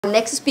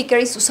Next speaker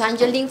is Susanne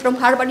Yelin from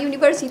Harvard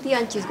University,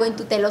 and she's going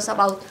to tell us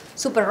about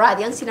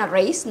superradiance in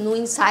arrays, new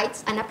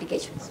insights and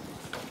applications.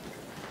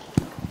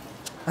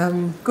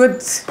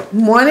 Good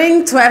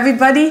morning to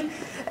everybody,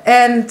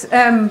 and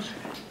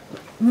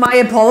my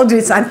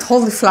apologies, I'm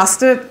totally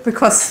flustered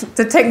because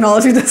the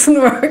technology doesn't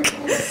work.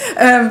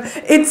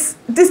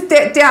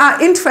 There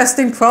are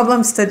interesting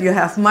problems that you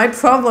have. My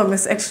problem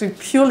is actually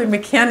purely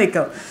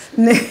mechanical.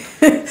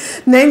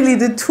 Namely,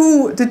 the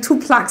two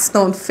plugs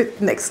don't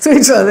fit next to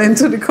each other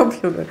into the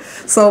computer.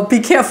 So be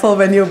careful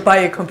when you buy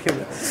a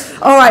computer.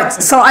 All right,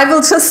 so I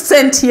will just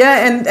stand here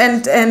and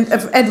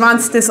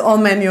advance this all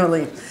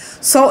manually.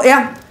 So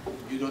yeah.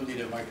 You don't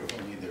need a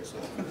microphone either, so.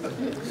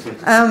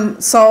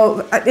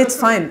 So it's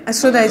fine.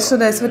 Should I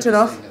switch it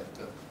off?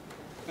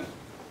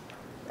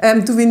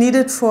 Do we need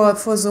it for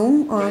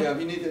Zoom? Or? Yeah,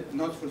 we need it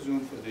not for Zoom,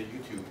 for the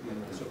YouTube.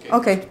 It's okay.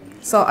 Okay,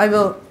 so I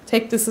will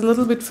take this a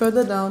little bit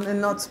further down and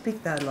not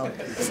speak that loud.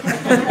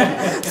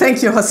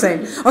 Thank you,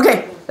 Hossein.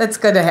 Okay, let's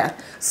get ahead.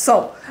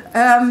 So,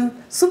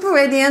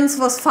 superradiance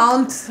was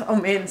found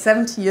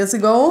 70 years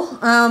ago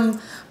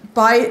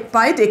by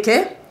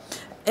Dicke,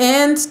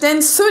 and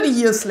then 30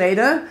 years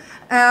later,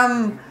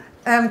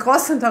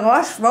 Gross and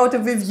Laroche wrote a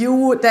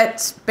review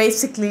that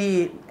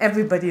basically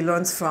everybody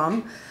learns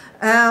from.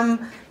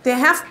 There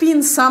have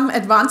been some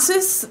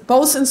advances,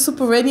 both in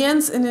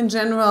superradiance and in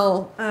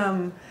general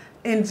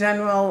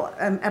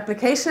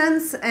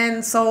applications,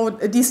 and so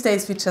these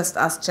days we just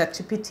ask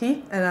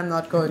ChatGPT, and I'm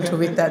not going to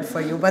read that for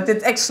you, but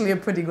it's actually a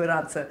pretty good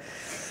answer.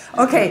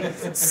 Okay,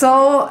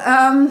 so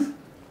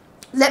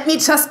let me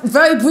just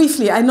very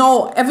briefly, I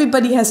know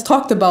everybody has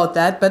talked about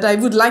that, but I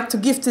would like to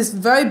give this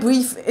very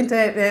brief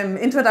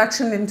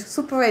introduction into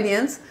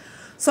superradiance.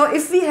 So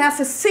if we have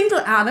a single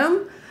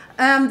atom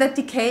that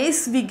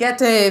decays, we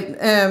get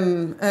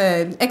an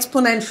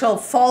exponential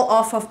fall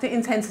off of the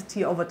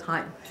intensity over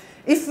time.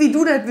 If we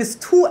do that with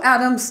two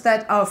atoms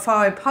that are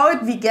far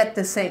apart, we get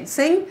the same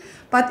thing.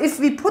 But if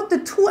we put the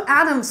two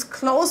atoms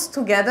close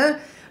together,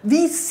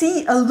 we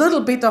see a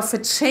little bit of a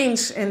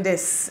change in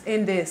this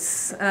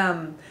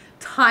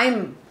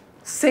time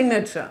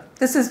signature.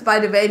 This is, by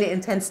the way, the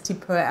intensity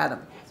per atom.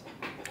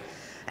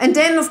 And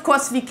then, of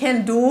course, we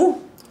can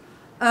do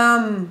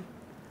a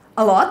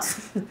lot.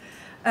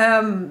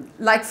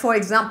 Like, for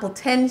example,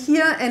 10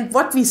 here. And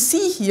what we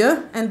see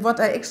here, and what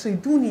I actually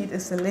do need,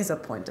 is a laser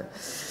pointer.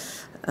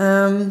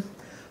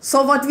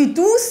 So what we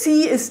do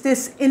see is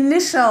this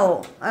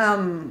initial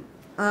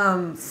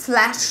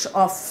flash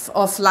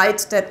of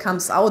light that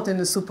comes out in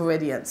the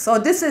superradiance. So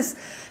this is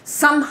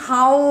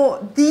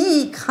somehow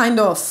the kind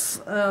of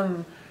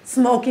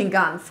smoking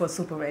gun for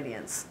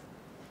superradiance.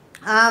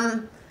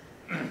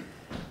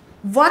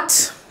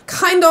 What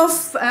kind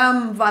of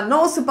one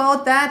knows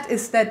about that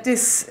is that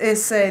this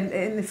is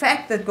an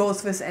effect that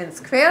goes with n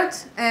squared,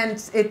 and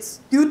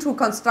it's due to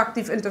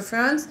constructive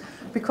interference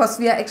because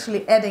we are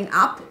actually adding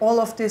up all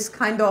of this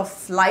kind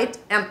of light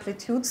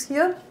amplitudes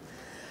here.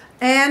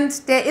 And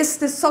there is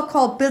this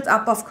so-called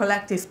build-up of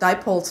collective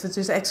dipoles, which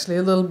is actually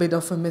a little bit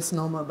of a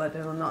misnomer, but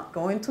I will not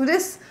go into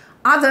this,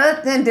 other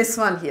than this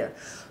one here.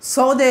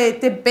 So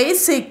the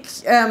basic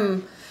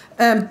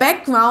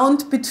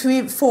background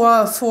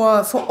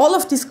for all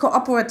of these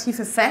cooperative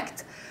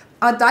effects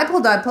are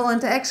dipole-dipole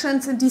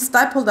interactions, and these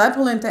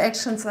dipole-dipole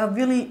interactions are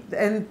really,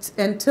 and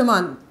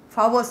Timon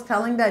Fau was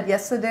telling that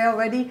yesterday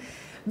already,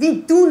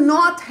 we do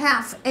not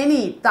have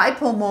any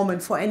dipole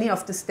moment for any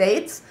of the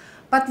states,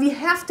 but we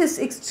have this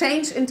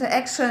exchange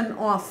interaction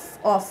of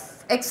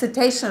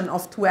excitation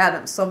of two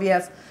atoms. So we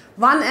have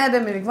one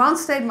atom in a ground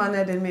state, one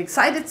atom in an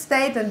excited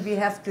state, and we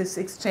have this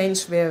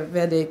exchange where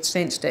they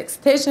exchange the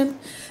excitation.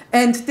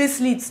 And this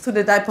leads to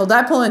the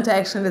dipole-dipole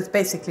interaction. That's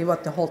basically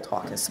what the whole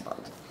talk is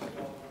about.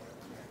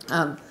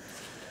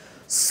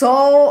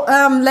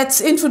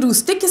 Let's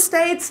introduce Dicke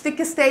states.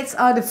 Dicke states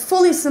are the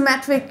fully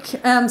symmetric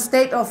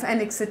state of n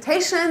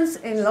excitations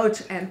in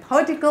large n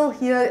particle.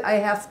 Here I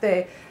have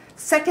the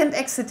second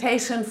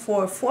excitation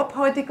for a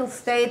 4-particle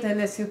state, and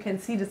as you can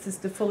see, this is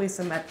the fully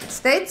symmetric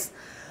states.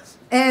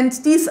 And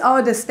these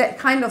are the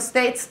kind of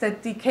states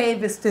that decay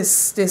with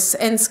this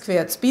n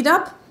squared speed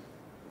up.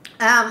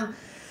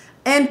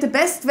 And the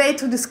best way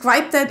to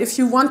describe that, if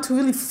you want to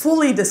really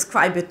fully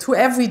describe it to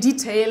every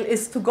detail,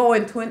 is to go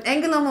into an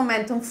angular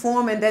momentum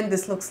form, and then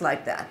this looks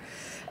like that.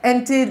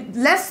 And the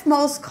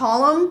leftmost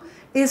column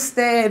is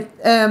the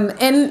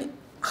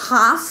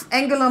n½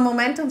 angular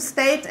momentum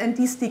state, and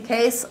these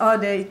decays are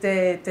the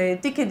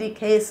Dicke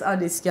decays are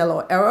these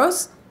yellow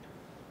arrows.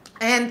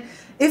 And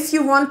if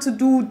you want to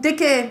do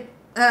Dicke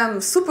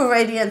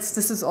superradiance,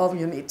 this is all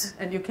you need,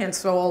 and you can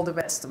throw all the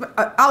rest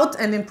out,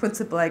 and in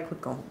principle I could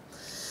go home.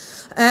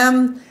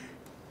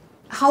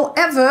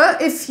 However,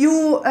 if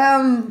you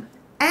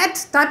add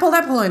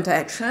dipole-dipole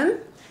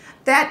interaction,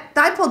 that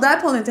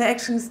dipole-dipole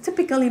interaction is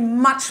typically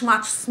much,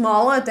 much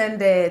smaller than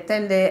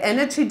the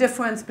energy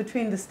difference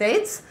between the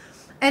states,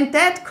 and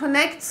that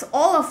connects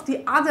all of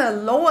the other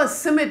lower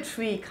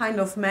symmetry kind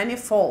of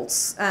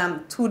manifolds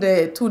to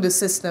the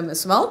system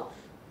as well.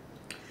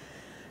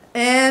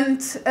 And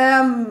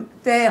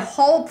the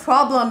whole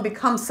problem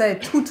becomes a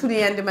 2 to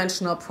the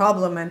n-dimensional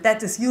problem, and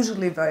that is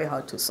usually very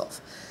hard to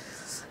solve.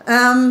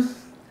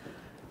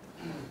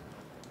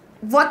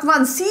 What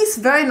one sees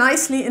very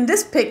nicely in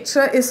this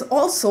picture is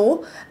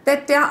also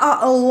that there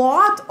are a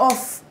lot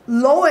of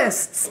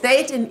lowest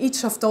state in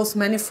each of those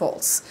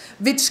manifolds,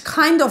 which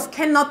kind of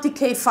cannot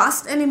decay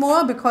fast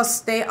anymore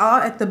because they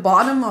are at the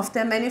bottom of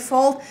their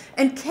manifold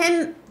and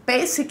can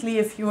basically,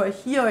 if you are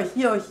here or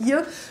here or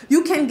here,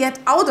 you can get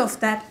out of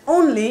that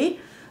only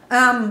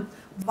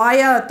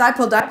via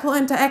dipole-dipole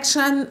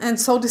interaction. And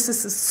so this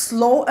is a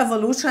slow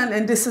evolution,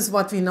 and this is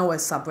what we know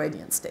as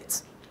subradiant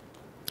states.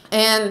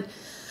 And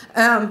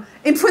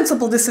in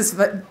principle, this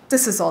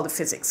is all the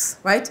physics,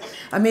 right?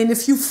 I mean,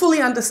 if you fully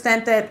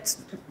understand that,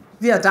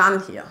 we are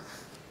done here.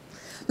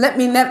 Let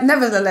me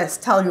nevertheless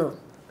tell you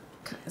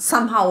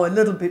somehow a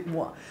little bit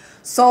more.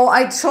 So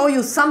I show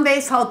you some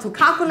ways how to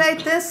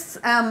calculate this.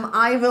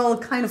 I will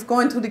kind of go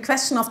into the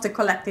question of the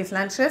collective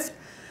length shift,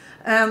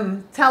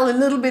 tell a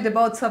little bit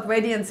about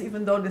subradiance,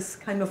 even though this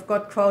kind of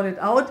got crowded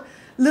out,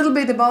 a little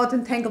bit about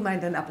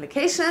entanglement and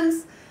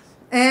applications.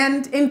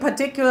 And in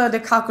particular, the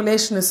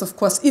calculation is, of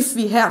course, if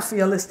we have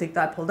realistic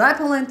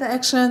dipole-dipole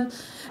interaction.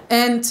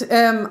 And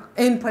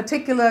in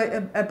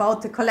particular,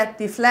 about the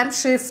collective lamp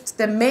shift,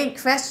 the main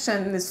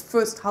question is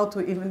first how to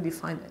even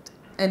define it.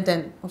 And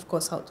then, of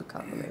course, how to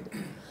calculate it.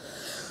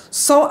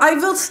 So I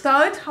will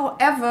start,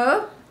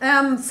 however,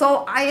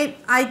 so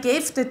I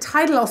gave the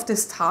title of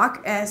this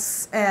talk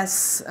as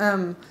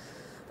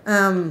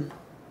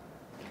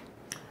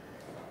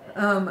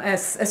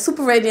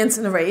superradiance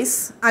in a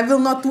race. I will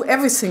not do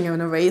everything in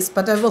a race,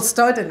 but I will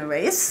start in a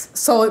race.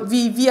 So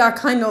we are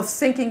kind of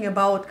thinking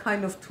about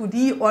kind of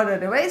 2D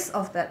ordered arrays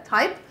of that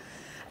type.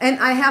 And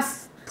I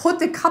have put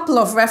a couple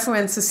of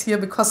references here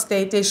because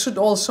they should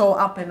all show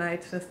up, and I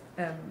just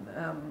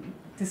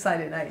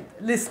decided I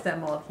list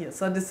them all here.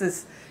 So this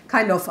is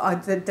kind of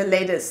the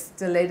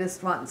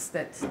latest ones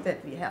that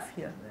we have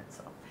here.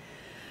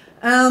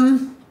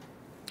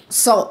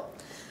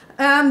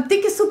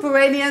 Decay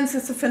superradiance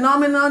is a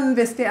phenomenon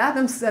with the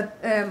atoms that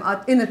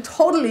are in a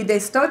they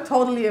start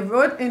totally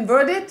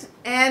inverted,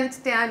 and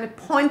they are in a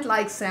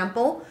point-like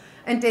sample,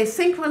 and they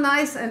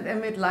synchronize and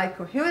emit light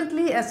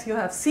coherently, as you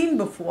have seen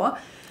before.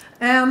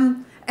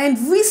 And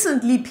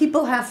recently,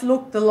 people have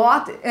looked a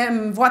lot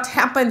what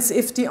happens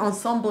if the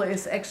ensemble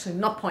is actually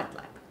not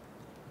point-like.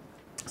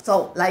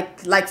 So,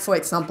 like for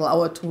example,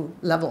 our 2D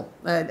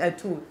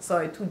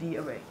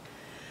array.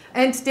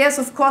 And there's,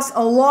 of course,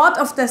 a lot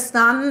of this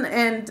done,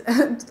 and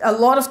a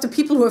lot of the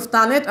people who have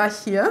done it are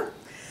here.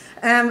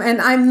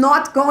 And I'm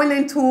not going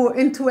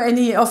into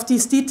any of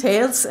these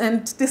details,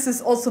 and this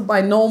is also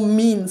by no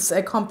means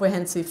a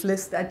comprehensive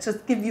list. I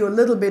just give you a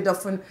little bit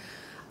of an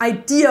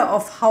idea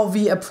of how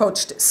we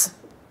approach this.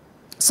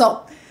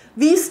 So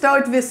we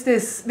start with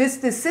this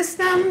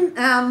system.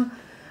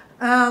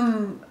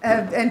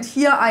 And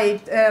here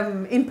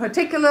in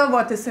particular,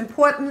 what is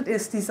important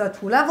is these are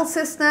two-level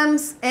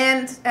systems,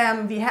 and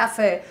we have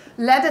a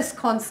lattice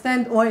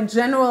constant, or in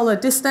general a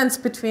distance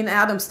between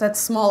atoms that's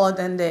smaller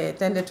than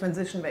the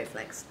transition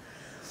wavelengths.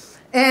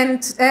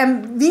 And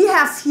we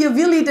have here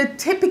really the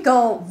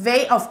typical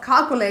way of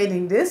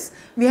calculating this.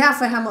 We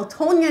have a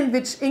Hamiltonian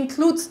which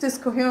includes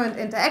discoherent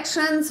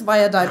interactions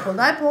via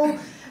dipole-dipole,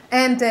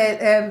 and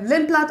a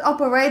Lindblad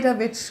operator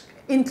which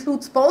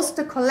includes both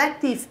the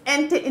collective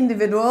and the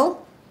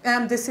individual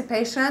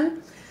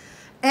dissipation.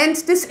 And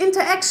this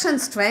interaction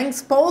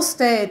strengths, both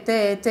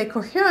the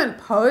coherent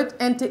part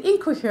and the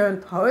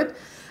incoherent part,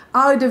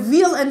 are the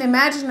real and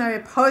imaginary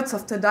parts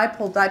of the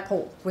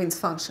dipole-dipole Green's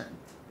function.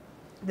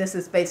 This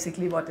is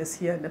basically what is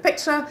here in the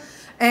picture.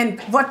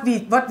 And what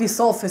we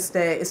solve is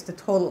the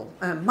total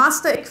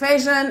master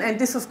equation. And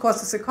this, of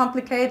course, is a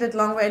complicated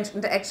long-range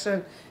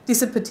interaction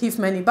dissipative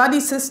many-body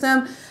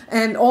system.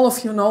 And all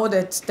of you know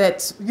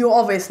that you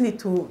always need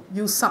to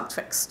use some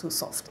tricks to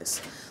solve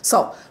this.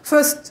 So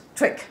first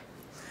trick.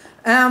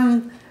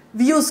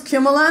 We use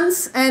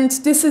cumulants. And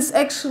this is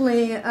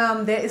actually,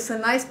 there is a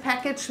nice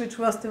package which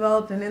was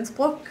developed in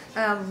Innsbruck,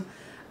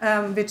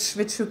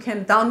 which you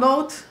can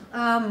download.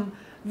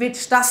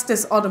 Which does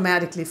this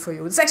automatically for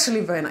you. It's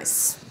actually very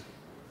nice.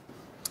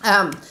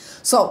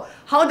 So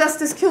how does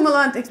this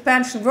cumulant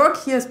expansion work?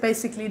 Here's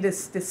basically the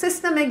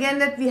system again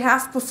that we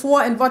have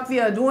before, and what we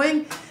are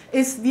doing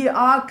is we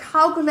are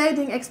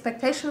calculating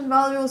expectation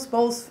values,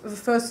 both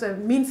first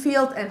mean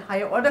field and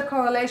higher order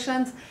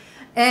correlations,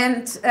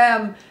 and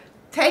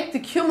take the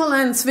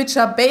cumulants, which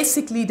are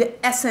basically the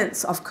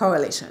essence of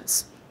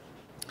correlations.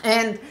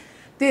 And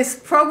this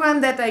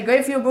program that I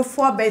gave you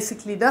before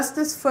basically does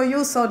this for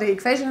you. So the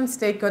equations,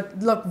 they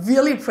look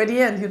really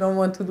pretty, and you don't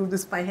want to do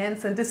this by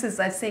hands. And this is,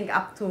 I think,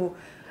 up to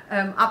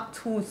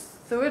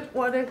third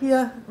order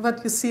here,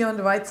 what you see on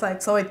the right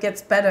side. So it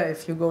gets better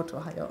if you go to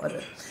higher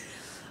order.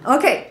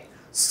 Okay,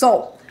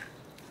 so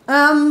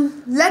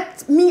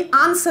let me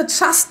answer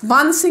just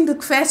one single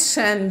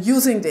question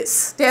using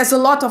this. There's a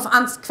lot of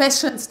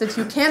questions that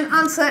you can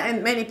answer,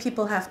 and many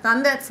people have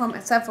done that from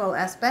several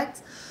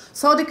aspects.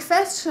 So the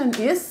question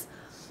is,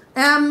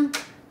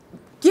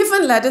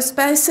 given lattice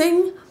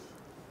spacing,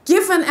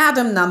 given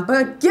atom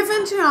number,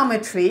 given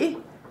geometry,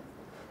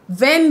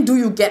 when do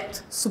you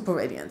get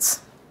superradiance?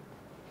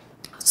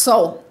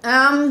 So,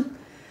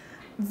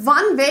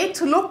 one way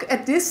to look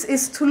at this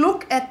is to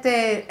look at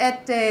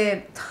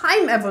the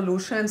time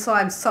evolution. So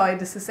I'm sorry,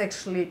 this is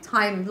actually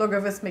time,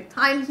 logarithmic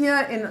time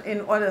here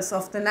in orders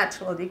of the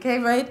natural decay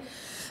rate.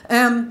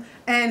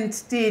 And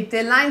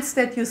the lines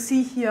that you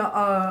see here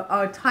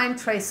are time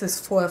traces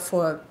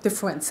for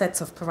different sets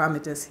of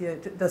parameters here.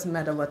 It doesn't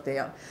matter what they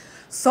are.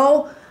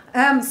 So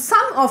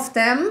some of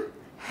them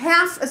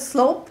have a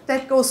slope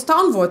that goes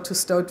downward to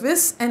start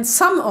with, and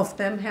some of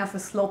them have a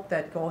slope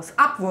that goes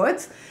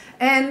upwards.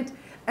 And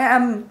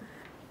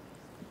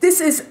this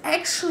is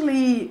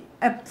actually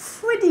a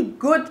pretty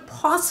good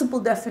possible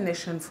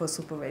definition for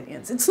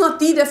superradiance. It's not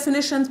the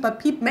definition,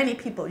 but many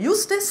people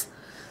use this.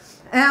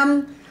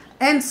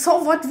 And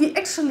so what we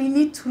actually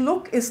need to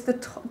look is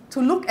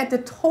to look at the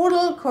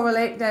total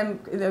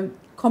the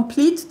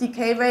complete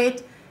decay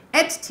rate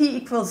at t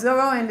equals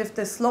 0, and if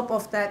the slope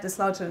of that is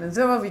larger than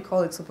 0, we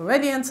call it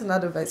superradiance. In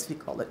other words, we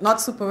call it not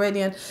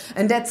superradiant.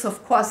 And that's,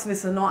 of course,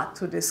 with a nod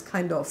to this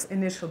kind of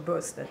initial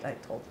burst that I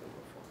told you.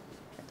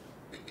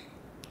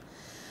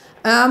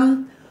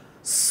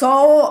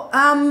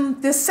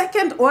 The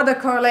second order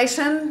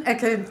correlation, a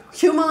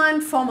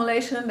cumulant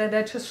formulation that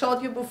I just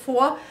showed you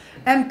before,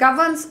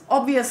 governs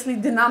obviously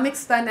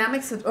dynamics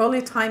at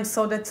early times,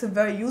 so that's a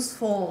very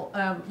useful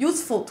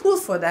tool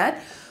for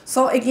that.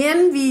 So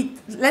again,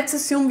 let's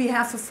assume we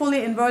have a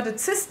fully inverted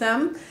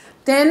system,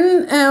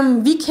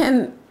 then we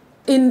can,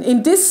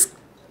 in this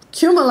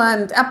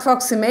cumulant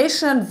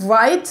approximation,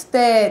 write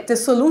the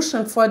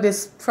solution for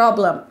this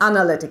problem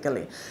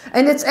analytically.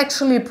 And it's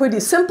actually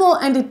pretty simple,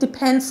 and it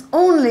depends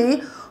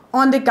only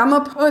on the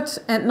gamma part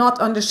and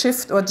not on the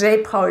shift or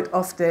J part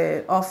of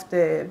the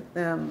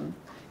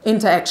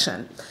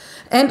interaction.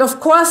 And of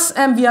course,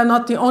 we are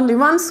not the only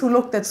ones who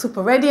looked at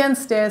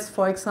superradiance. There's,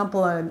 for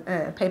example,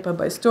 a paper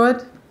by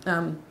Stewart,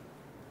 who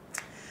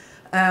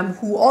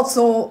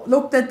also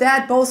looked at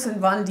that both in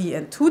 1D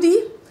and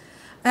 2D.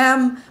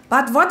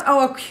 But what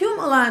our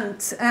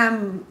cumulant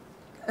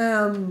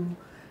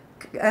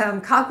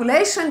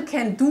calculation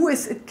can do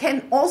is it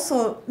can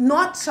also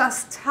not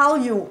just tell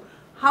you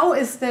how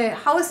is the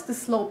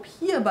slope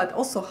here, but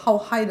also how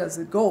high does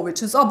it go,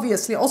 which is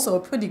obviously also a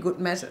pretty good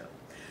measure,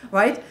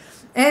 right?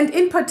 And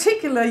in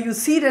particular, you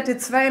see that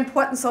it's very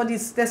important. So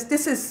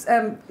this is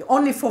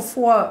only for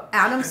 4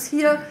 atoms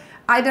here,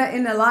 either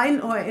in a line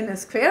or in a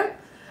square.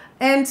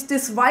 And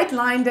this white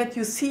line that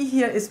you see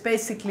here is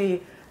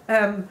basically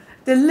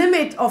the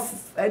limit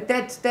of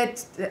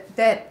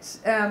that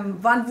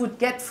one would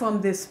get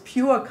from this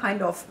pure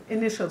kind of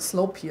initial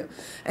slope here.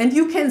 And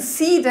you can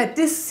see that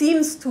this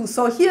seems to,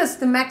 so here's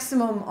the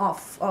maximum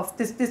of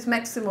this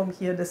maximum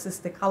here. This is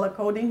the color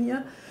coding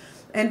here.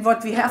 And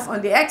what we have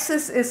on the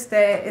axis is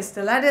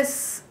the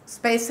lattice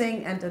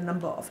spacing and the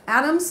number of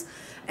atoms.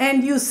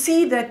 And you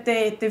see that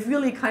the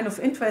really kind of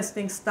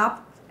interesting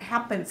stuff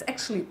happens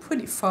actually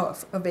pretty far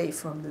away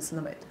from this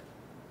limit.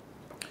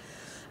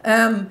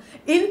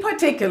 In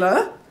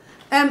particular,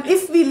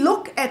 if we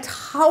look at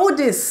how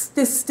this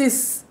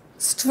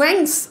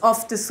strength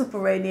of the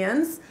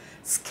superradiance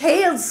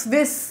scales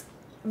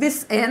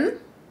with n,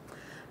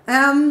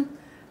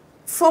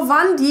 for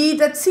 1D,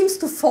 that seems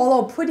to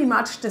follow pretty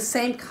much the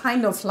same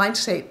kind of line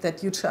shape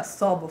that you just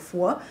saw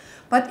before.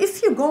 But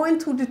if you go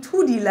into the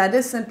 2D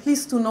lattice, and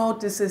please do note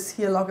this is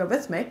here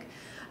logarithmic,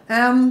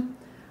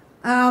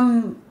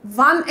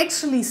 one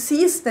actually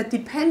sees that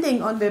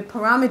depending on the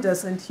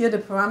parameters, and here the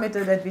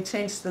parameter that we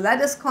changed the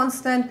lattice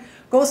constant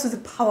goes with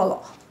the power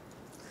law.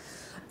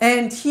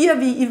 And here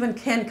we even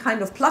can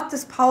kind of plot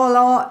this power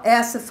law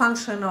as a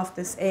function of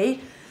this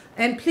A.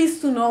 And please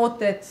do note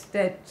that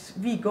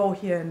we go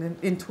here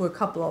into a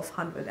couple of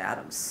 100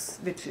 atoms,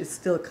 which is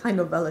still kind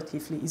of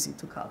relatively easy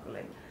to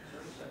calculate.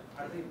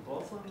 Are they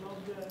both on log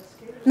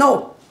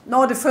scale?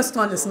 No, the first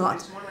one is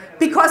not.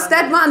 Because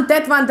that one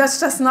does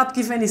just not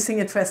give anything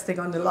interesting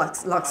on the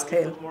log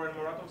scale. More and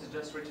more atoms, it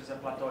just reaches a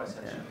plateau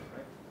essentially,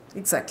 right?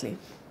 Exactly.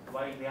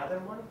 While the other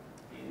one,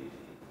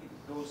 it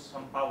goes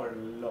some power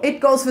law. It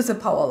goes with the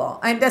power law,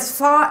 and as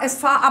far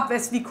up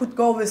as we could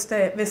go with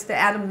the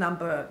atom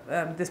number,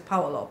 this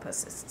power law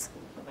persists.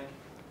 Thank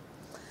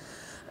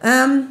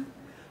you.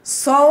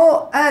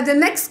 So the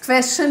next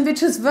question,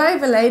 which is very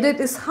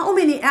related, is how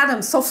many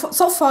atoms? So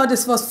far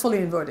this was fully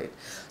inverted.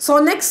 So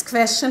next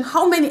question,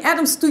 how many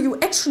atoms do you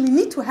actually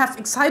need to have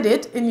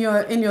excited in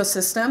your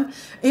system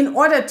in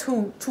order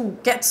to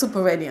get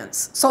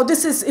superradiance? So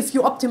this is if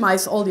you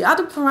optimize all the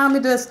other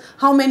parameters,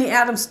 how many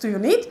atoms do you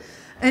need?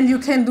 And you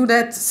can do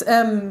that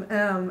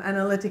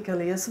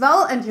analytically as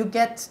well. And you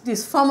get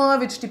this formula,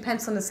 which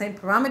depends on the same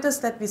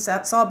parameters that we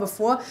saw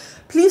before.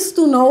 Please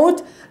do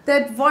note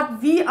that what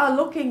we are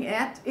looking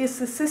at is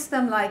a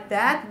system like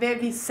that, where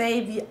we say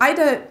we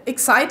either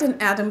excite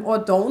an atom or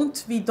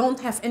don't. We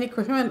don't have any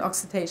coherent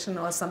oxidation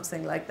or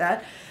something like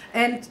that.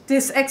 And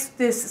this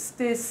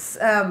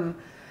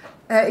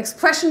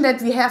expression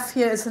that we have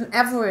here is an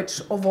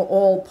average over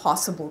all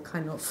possible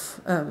kind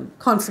of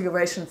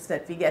configurations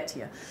that we get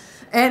here.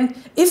 And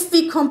if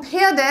we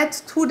compare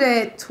that to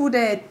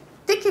the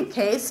Dicke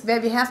case, where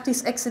we have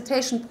these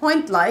excitation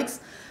point-likes,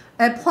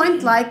 a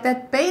point-like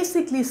that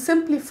basically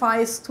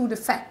simplifies to the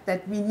fact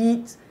that we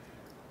need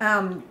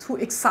to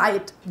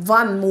excite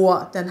one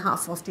more than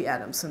half of the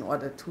atoms in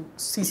order to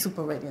see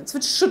superradiance,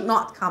 which should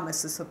not come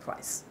as a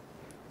surprise.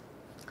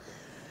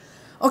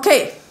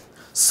 Okay,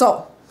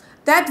 so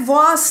that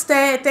was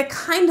the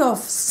kind of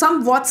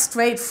somewhat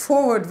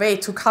straightforward way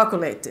to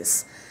calculate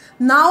this.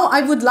 Now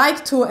I would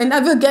like to, and I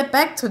will get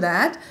back to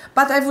that,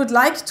 but I would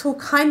like to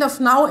kind of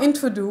now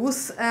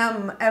introduce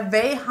a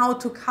way how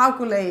to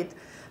calculate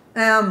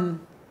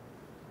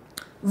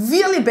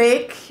really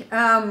big,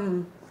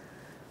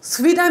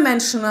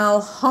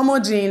 three-dimensional,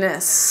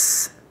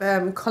 homogeneous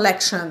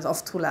collections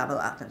of two-level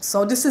atoms.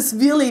 So this is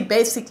really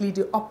basically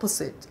the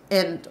opposite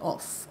end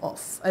of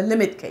a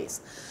limit case.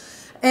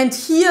 And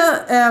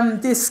here,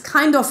 this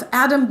kind of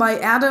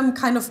atom-by-atom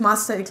kind of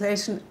master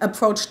equation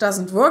approach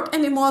doesn't work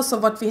anymore. So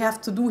what we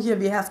have to do here,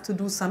 we have to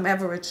do some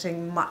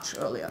averaging much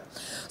earlier.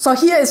 So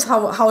here is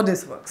how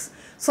this works.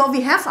 So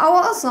we have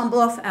our ensemble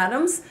of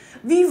atoms.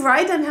 We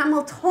write an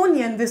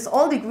Hamiltonian with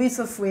all degrees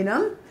of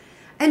freedom.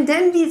 And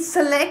then we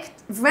select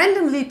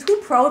randomly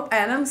 2 probe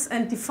atoms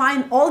and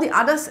define all the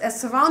others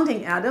as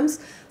surrounding atoms,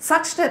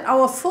 such that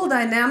our full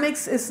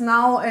dynamics is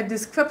now a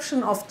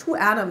description of 2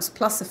 atoms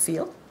plus a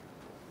field.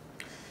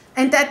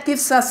 And that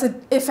gives us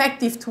an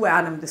effective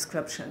 2-atom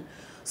description.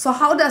 So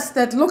how does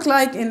that look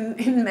like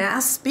in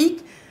mass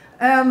speak?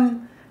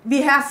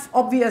 We have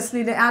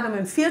obviously the atom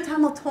and field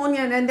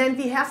Hamiltonian, and then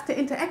we have the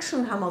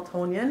interaction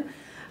Hamiltonian,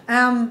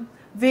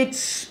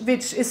 which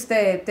is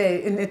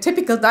in a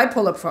typical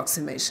dipole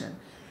approximation.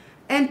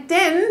 And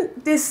then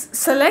this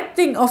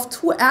selecting of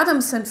 2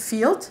 atoms and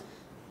field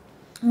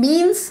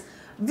means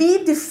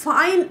we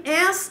define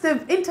as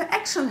the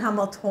interaction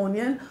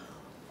Hamiltonian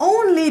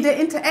only the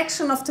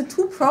interaction of the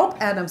 2 probe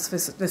atoms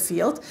with the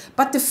field,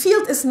 but the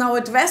field is now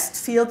a dressed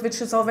field which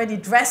is already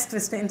dressed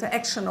with the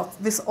interaction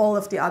with all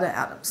of the other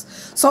atoms.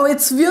 So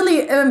it's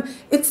really,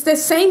 it's the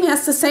same,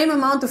 has the same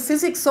amount of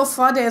physics. So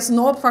far there's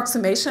no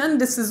approximation.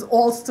 This is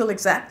all still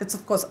exact. It's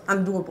of course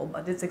undoable,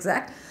 but it's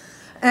exact.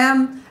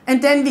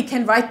 And then we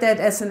can write that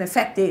as an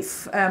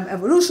effective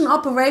evolution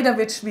operator,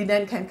 which we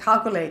then can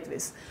calculate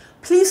with.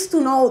 Please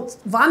do note,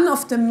 one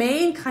of the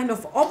main kind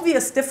of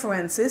obvious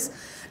differences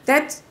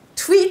that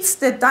treats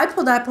the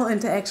dipole-dipole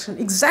interaction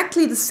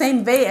exactly the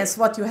same way as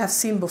what you have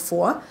seen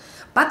before,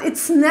 but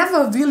it's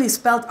never really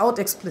spelled out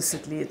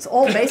explicitly. It's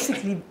all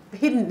basically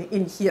hidden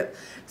in here.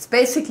 It's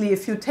basically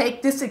if you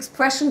take this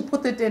expression,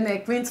 put it in a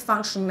Green's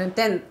function, and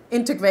then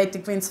integrate the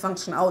Green's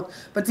function out,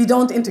 but we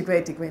don't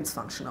integrate the Green's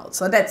function out.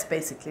 So that's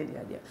basically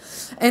the idea.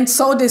 And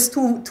so this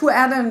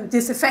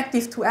this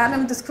effective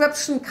 2-atom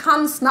description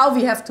comes, now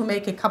we have to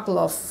make a couple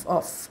of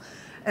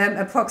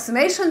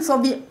approximation. So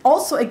we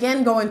also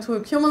again go into a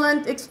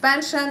cumulant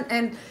expansion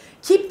and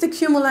keep the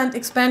cumulant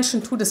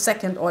expansion to the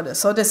 2nd order.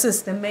 So this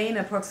is the main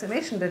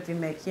approximation that we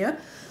make here.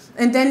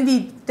 And then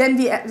we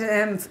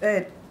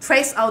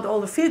trace out all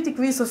the field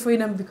degrees of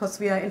freedom because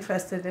we are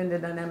interested in the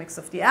dynamics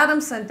of the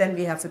atoms, and then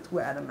we have a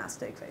 2-atom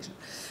master equation.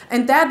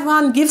 And that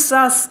one gives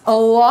us a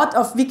lot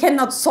of, we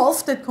cannot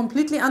solve that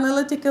completely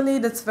analytically,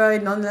 that's very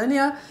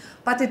nonlinear,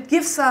 but it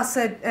gives us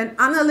an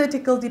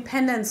analytical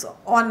dependence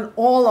on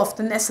all of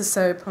the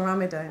necessary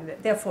parameters,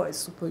 and therefore is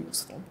super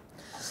useful.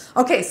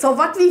 Okay, so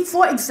what we,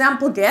 for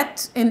example,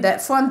 get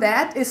from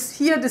that is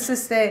here, this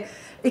is the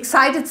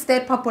excited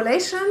state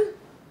population,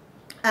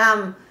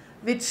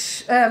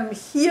 which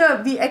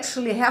here we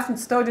actually haven't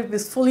started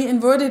with fully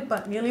inverted,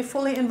 but nearly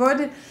fully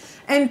inverted.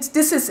 And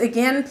this is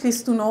again,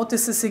 please do note,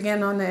 this is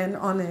again on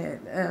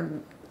a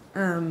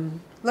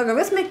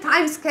logarithmic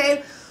time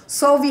scale.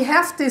 So we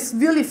have this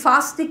really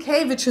fast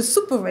decay, which is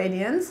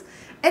superradiance.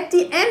 At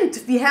the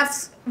end, we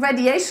have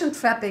radiation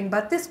trapping,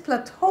 but this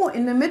plateau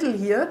in the middle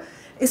here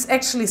is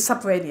actually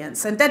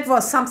subradiance. And that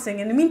was something.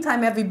 In the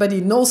meantime, everybody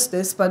knows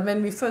this, but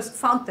when we first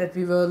found that,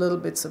 we were a little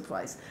bit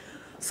surprised.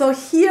 So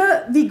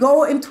here we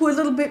go into a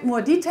little bit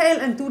more detail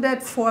and do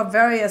that for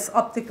various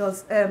optical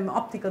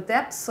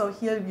depths. So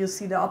here you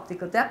see the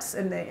optical depths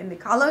in the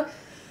color.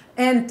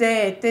 And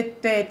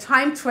the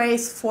time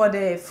trace for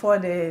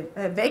the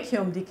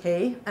vacuum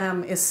decay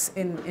is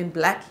in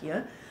black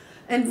here.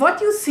 And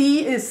what you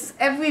see is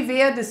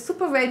everywhere the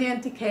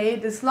superradiant decay,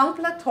 this long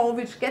plateau,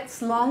 which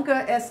gets longer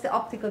as the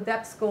optical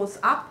depth goes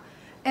up.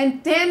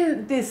 And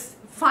then this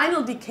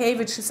final decay,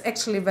 which is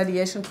actually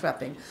radiation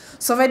trapping.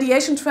 So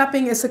radiation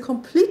trapping is a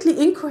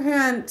completely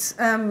incoherent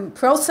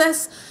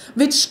process,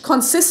 which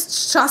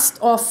consists just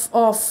of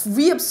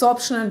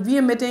reabsorption and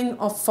re-emitting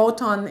of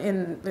photon,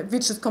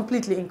 which is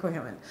completely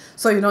incoherent.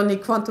 So you don't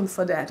need quantum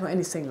for that or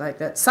anything like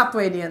that.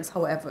 Subradiance,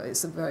 however,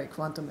 is a very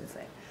quantum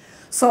effect.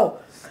 So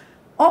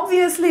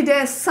Obviously,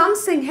 there's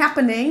something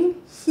happening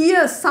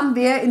here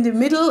somewhere in the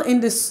middle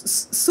in this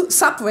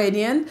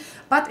subradiant.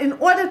 But in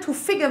order to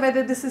figure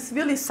whether this is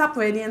really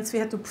subradiance, we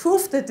had to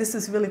prove that this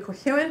is really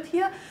coherent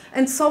here.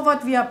 And so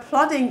what we are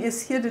plotting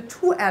is here the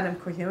two atom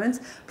coherence.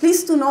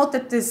 Please do note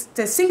that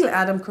the single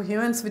atom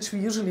coherence, which we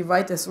usually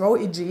write as rho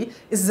EG,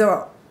 is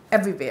 0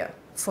 everywhere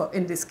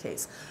in this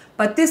case.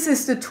 But this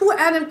is the two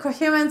atom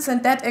coherence,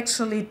 and that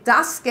actually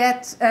does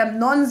get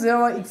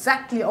non-zero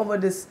exactly over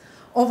this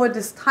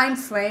time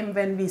frame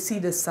when we see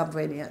this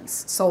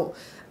subradiance. So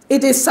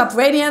it is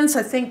subradiance.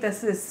 I think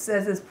this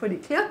is pretty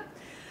clear.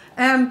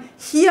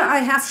 Here I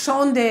have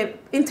shown the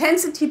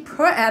intensity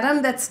per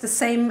atom. That's the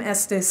same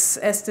as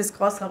this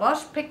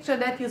Gross-Laroche picture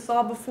that you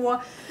saw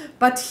before.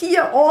 But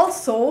here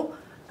also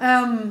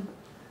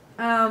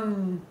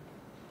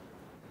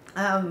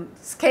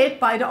scaled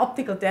by the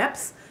optical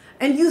depths.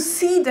 And you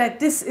see that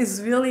this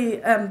is really,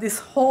 this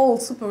whole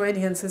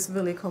superradiance is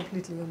really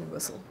completely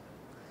universal.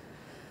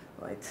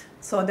 Right.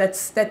 So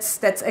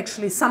that's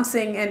actually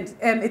something, and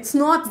it's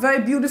not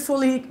very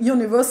beautifully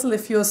universal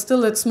if you're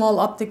still at small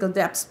optical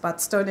depths,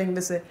 but starting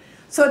with a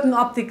certain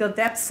optical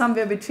depth,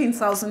 somewhere between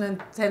 1,000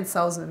 and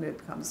 10,000, it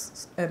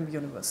becomes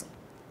universal.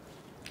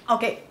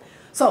 Okay,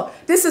 so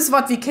this is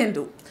what we can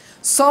do.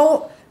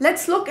 So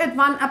let's look at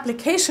one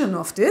application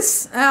of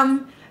this,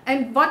 and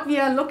what we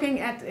are looking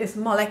at is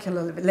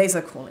molecular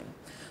laser cooling.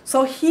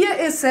 So here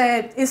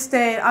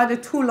are the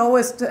two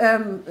lowest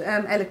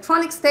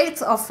electronic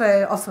states of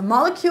a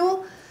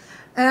molecule.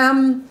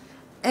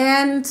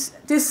 And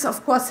this,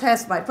 of course,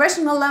 has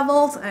vibrational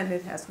levels and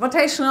it has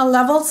rotational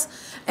levels.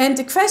 And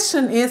the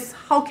question is,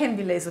 how can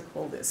we laser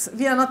cool this?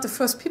 We are not the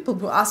first people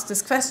who ask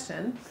this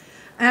question.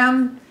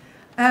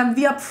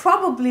 We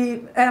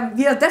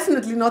are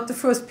definitely not the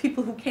first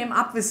people who came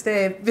up with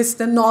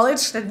the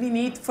knowledge that we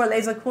need for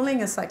laser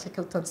cooling a cyclic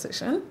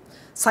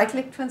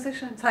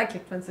transition,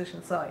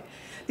 sorry.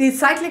 The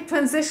cyclic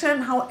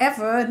transition,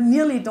 however,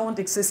 nearly don't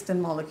exist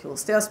in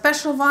molecules. There are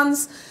special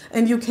ones,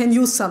 and you can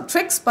use some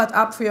tricks, but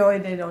a priori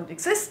they don't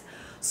exist.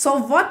 So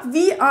what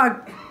we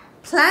are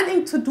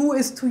planning to do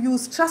is to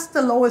use just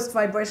the lowest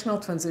vibrational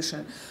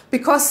transition,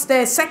 because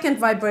the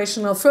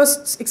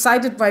first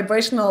excited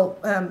vibrational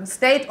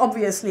state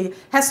obviously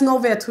has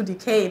nowhere to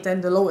decay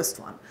than the lowest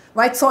one,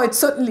 right? So it's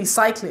certainly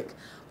cyclic,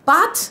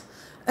 but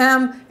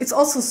it's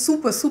also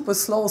super, super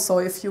slow. So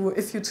if you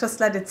just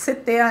let it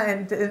sit there,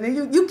 and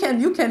you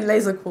can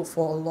laser cool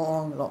for a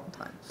long, long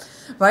time,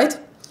 right?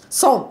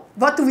 So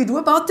what do we do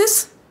about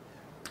this?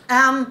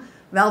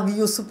 Well, we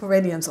use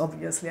superradiance,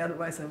 obviously,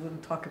 otherwise I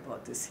wouldn't talk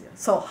about this here.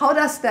 So how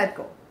does that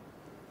go?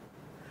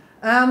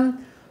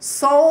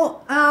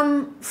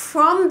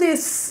 From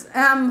this,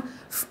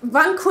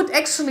 one could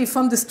actually,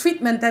 from this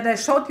treatment that I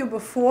showed you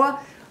before,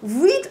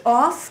 read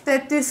off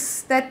that the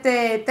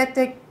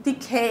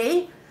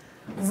decay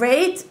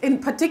rate, in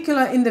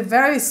particular in the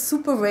very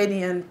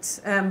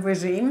superradiant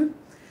regime,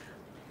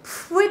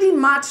 pretty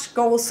much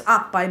goes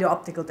up by the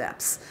optical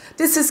depths.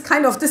 This is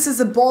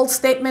a bold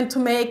statement to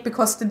make,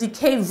 because the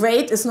decay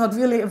rate is not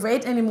really a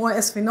rate anymore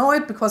as we know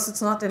it, because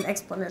it's not an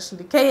exponential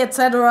decay,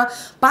 etc.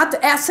 But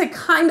as a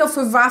kind of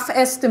a rough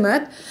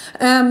estimate,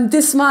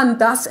 this one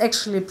does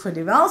actually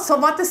pretty well. So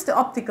what is the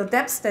optical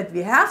depths that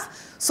we have?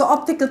 So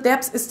optical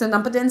depth is the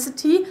number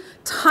density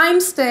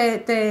times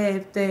the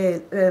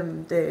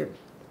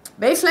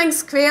wavelength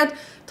squared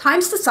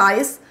times the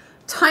size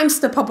times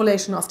the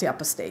population of the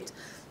upper state.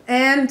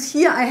 And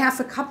here I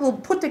have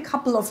put a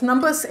couple of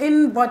numbers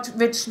in,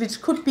 which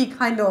could be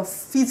kind of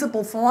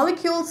feasible for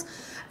molecules.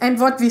 And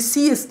what we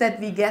see is that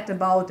we get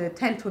about a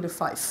 10 to the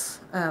 5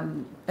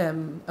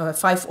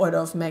 order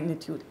of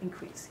magnitude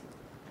increase.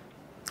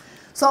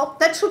 So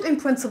that should in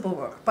principle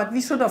work. But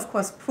we should, of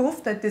course,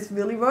 prove that this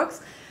really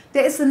works.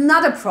 There is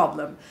another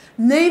problem,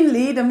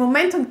 namely the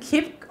momentum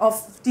kick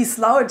of these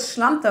large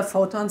lambda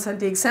photons, and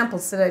the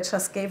examples that I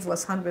just gave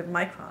was 100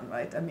 micron,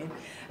 right? I mean,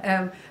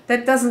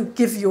 that doesn't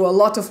give you a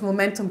lot of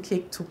momentum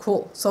kick to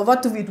cool. So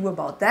what do we do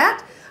about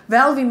that?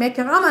 Well, we make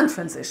a Raman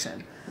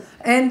transition,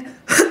 and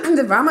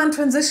the Raman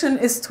transition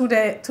is to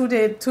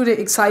the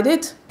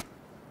excited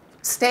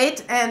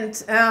state,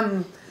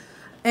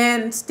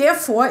 and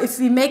therefore, if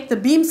we make the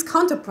beams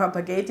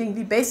counterpropagating,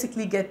 we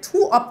basically get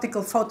 2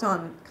 optical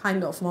photon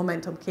kind of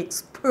momentum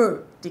kicks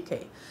per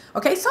decay.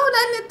 Okay, so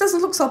then it doesn't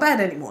look so bad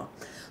anymore.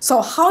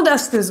 So how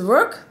does this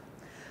work?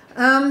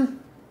 Well,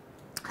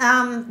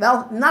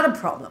 not a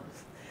problem.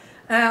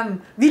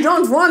 We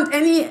don't want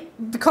any,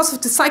 because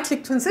of the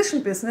cyclic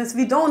transition business,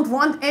 we don't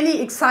want any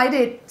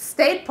excited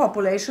state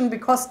population,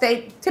 because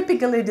they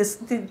typically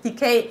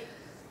decay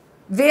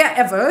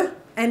wherever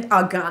and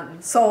are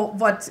gone. So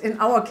what, in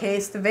our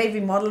case, the way we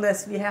model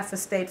this, we have a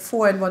state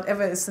 4, and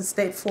whatever is in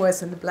state 4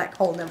 is in the black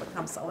hole, never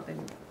comes out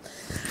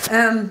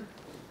anymore.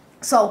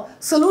 So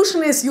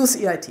solution is use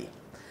EIT.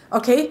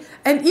 Okay,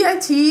 and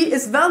EIT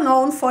is well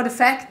known for the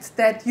fact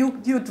that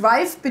you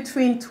drive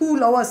between 2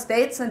 lower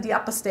states and the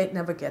upper state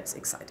never gets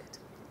excited.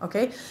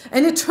 Okay,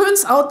 and it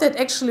turns out that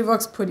actually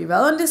works pretty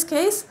well in this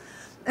case.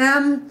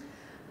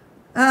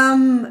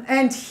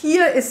 And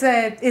here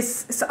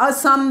are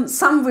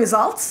some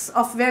results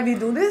of where we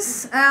do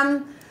this.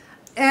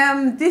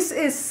 This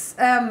is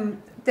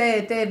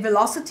the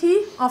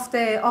velocity of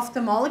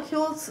the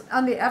molecules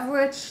on the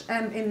average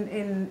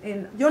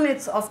in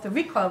units of the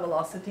recoil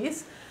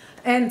velocities.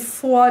 And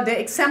for the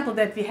example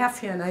that we have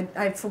here, and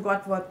I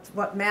forgot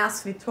what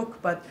mass we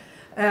took, but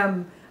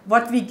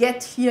what we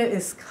get here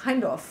is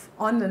kind of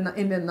in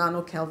the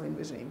nano-Kelvin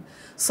regime.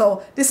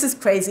 So this is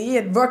crazy.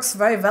 It works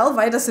very well.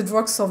 Why does it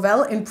work so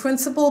well? In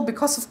principle,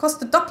 because of course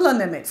the Doppler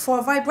limit for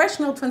a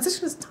vibrational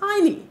transition is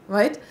tiny,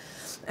 right?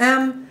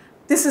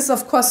 This is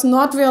of course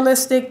not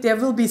realistic. There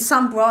will be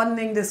some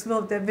broadening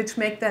which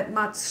make that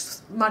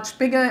much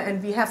bigger,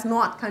 and we have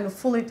not kind of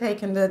fully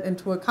taken that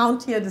into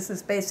account here. This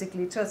is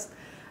basically just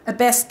a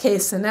best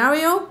case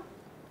scenario.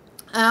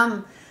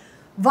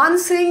 One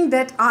thing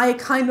that I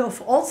kind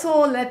of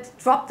also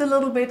dropped a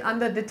little bit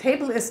under the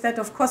table is that,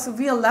 of course, a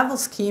real level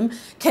scheme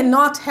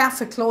cannot have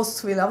a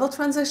closed 3-level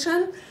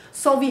transition.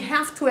 So we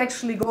have to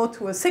actually go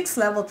to a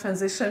 6-level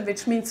transition,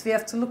 which means we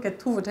have to look at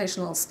 2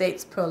 rotational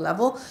states per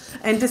level.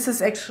 And this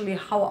is actually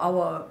how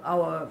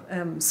our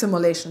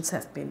simulations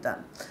have been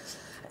done.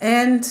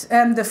 And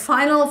the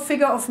final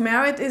figure of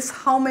merit is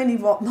how many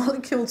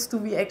molecules do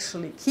we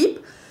actually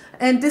keep.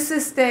 And this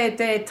is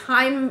the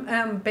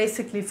time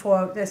basically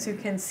for, as you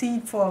can see,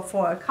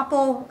 for a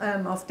couple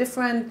of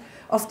different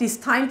of these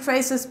time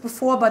traces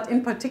before, but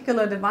in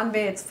particular the one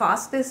where it's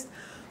fastest.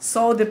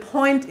 So the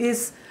point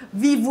is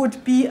we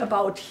would be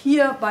about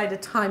here by the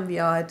time we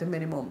are at the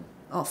minimum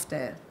of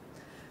the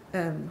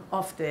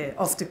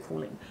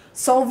cooling.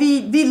 So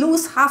we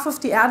lose half of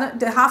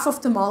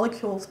the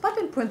molecules, but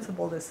in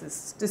principle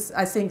this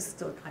I think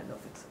still kind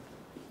of it.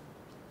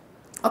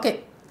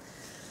 Okay.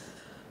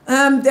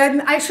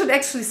 Then I should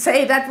actually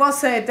say that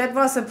was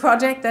a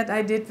project that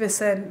I did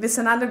with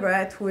an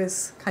undergrad who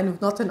is kind of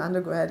not an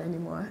undergrad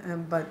anymore,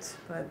 but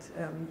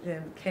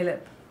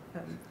Caleb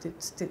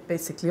did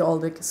basically all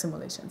the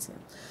simulations here.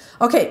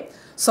 Okay,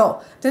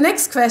 so the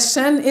next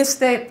question is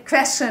the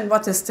question: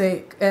 what is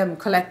the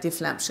collective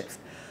lamp shift?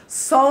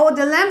 So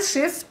the lamp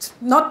shift,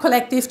 not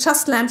collective,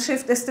 just lamp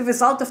shift, is the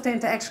result of the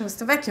interaction with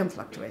the vacuum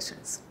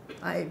fluctuations.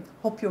 I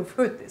hope you've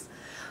heard this.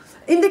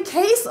 In the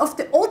case of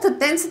the altered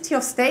density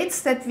of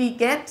states that we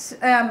get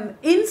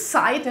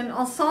inside an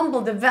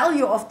ensemble, the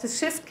value of the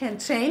shift can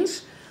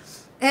change.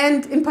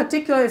 And in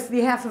particular, if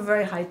we have a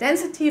very high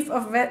density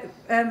of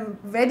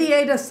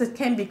radiators, that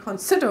can be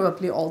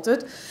considerably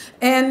altered.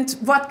 And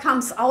what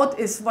comes out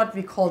is what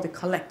we call the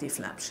collective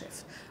lamp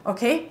shift.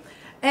 Okay?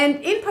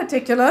 And in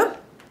particular,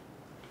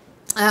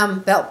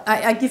 well,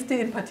 I give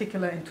the in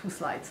particular in 2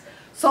 slides.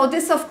 So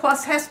this, of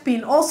course, has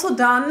been also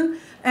done.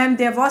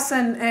 There was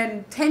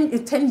 10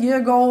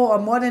 years ago, or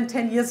more than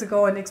 10 years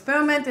ago, an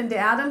experiment in the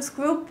Adams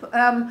group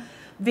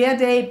where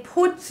they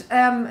put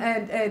a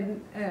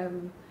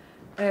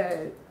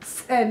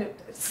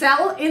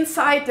cell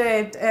inside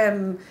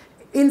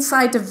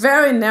a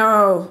very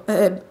narrow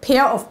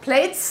pair of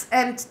plates,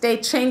 and they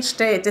changed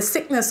the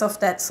thickness of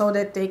that so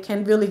that they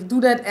can really do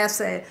that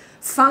as a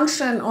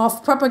function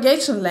of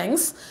propagation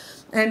length.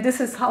 And this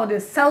is how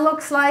this cell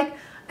looks like.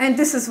 And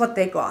this is what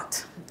they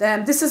got.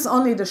 This is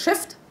only the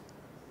shift,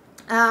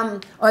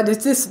 or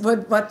this is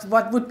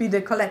what would be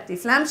the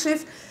collective lamp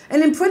shift.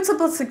 And in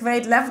principle, it's a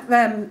great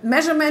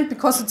measurement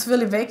because it's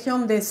really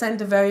vacuum. They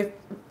send a very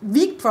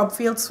weak probe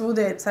field through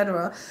there,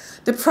 etc.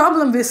 The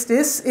problem with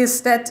this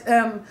is that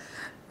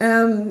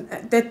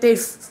they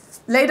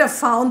later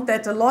found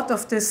that a lot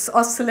of these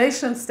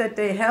oscillations that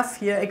they have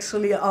here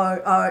actually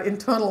are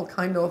internal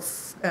kind of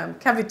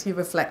cavity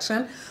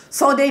reflection.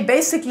 So they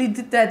basically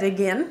did that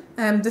again.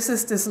 This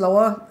is this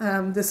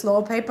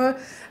lower paper,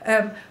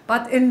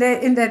 but in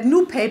that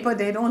new paper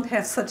they don't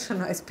have such a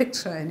nice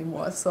picture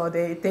anymore. So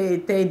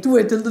they do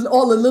it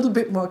all a little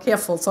bit more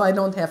careful. So I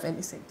don't have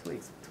anything to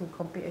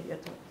compare here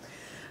to.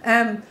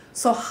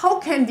 So how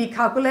can we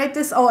calculate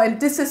this? Oh, and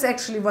this is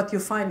actually what you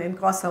find in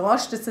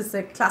Gross-Roche. This is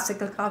a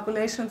classical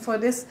calculation for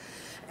this.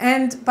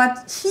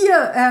 But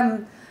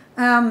here,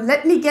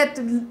 let me get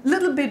a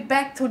little bit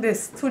back to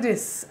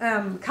this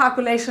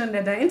calculation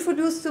that I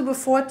introduced you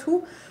before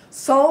too.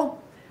 So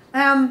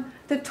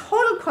the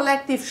total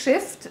collective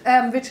shift,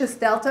 which is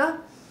delta,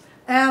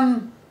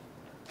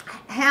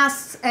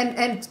 has,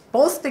 and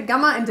both the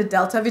gamma and the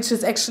delta, which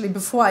is actually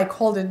before I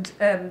called it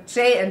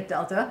J and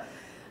delta,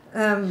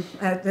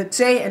 the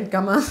J and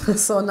gamma,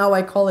 so now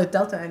I call it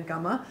delta and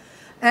gamma,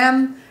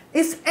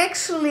 is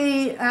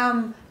actually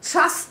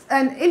just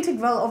an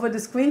integral over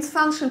this Green's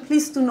function.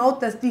 Please do note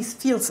that these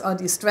fields are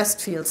these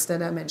stressed fields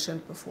that I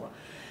mentioned before.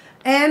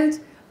 And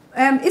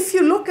if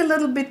you look a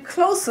little bit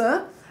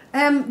closer,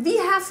 we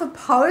have a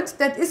part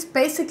that is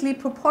basically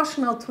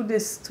proportional to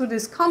this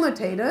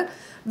commutator,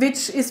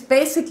 which is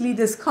basically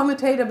this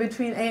commutator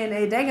between A and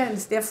A dagger, and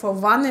is therefore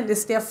 1 and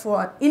is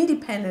therefore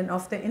independent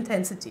of the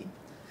intensity.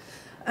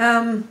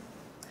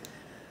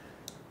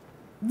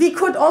 We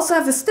could also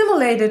have a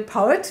stimulated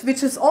part,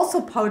 which is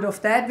also part of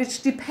that,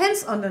 which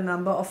depends on the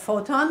number of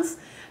photons,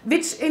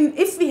 which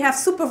if we have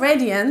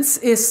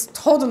superradiance is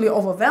totally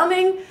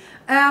overwhelming.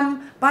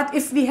 But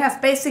if we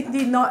have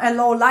basically a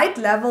low light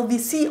level, we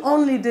see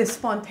only the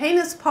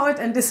spontaneous part,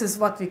 and this is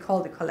what we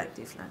call the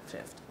collective lamp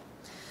shift.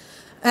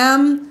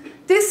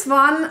 This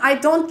one, I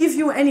don't give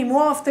you any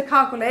more of the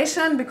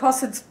calculation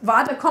because it's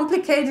rather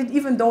complicated,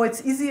 even though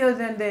it's easier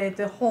than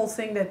the whole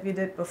thing that we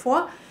did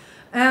before.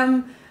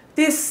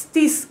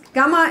 These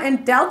gamma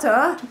and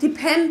delta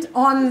depend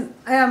on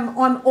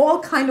all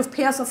kind of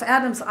pairs of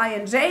atoms I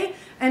and J,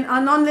 and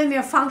are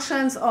nonlinear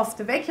functions of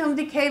the vacuum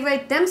decay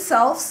rate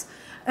themselves,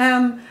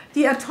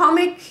 the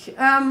atomic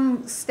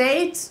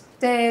state,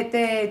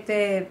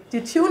 the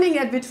tuning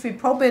at which we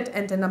probe it,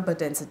 and the number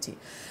density.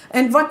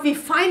 And what we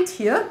find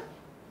here,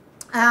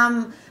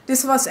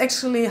 this was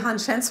actually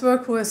Hans Schen's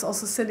work, who is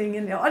also sitting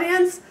in the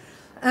audience,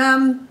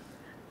 and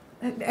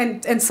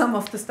some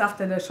of the stuff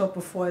that I showed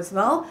before as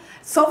well.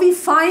 So we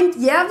find,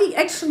 yeah, we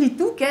actually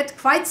do get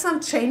quite some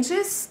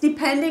changes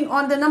depending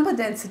on the number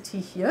density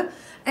here,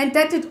 and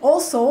that it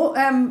also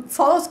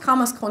follows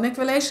Kramer's conic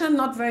relation,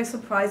 not very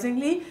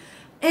surprisingly,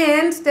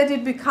 and that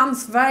it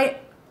becomes very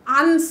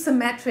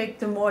unsymmetric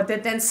the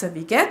denser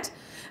we get.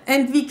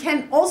 And we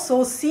can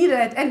also see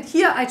that, and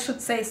here I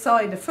should say,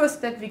 sorry, the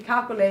first that we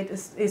calculate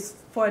is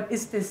for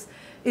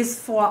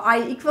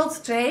I equals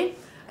J,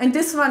 and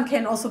this one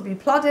can also be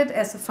plotted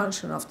as a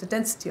function of the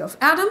density of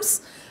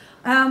atoms.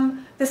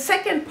 The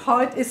second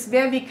part is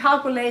where we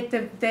calculate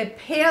the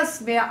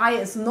pairs where I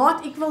is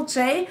not equal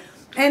J,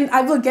 and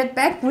I will get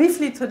back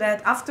briefly to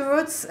that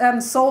afterwards.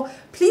 So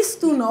please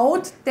do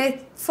note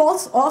that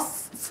falls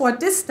off for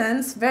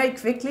distance very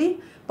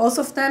quickly, both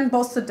of them,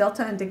 both the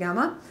delta and the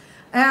gamma.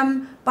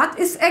 But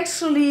is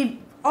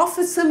actually of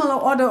a similar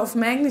order of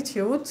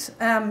magnitude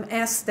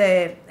as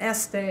the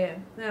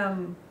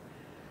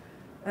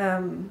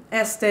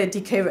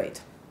decay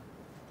rate.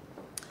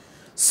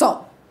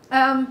 So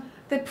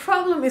the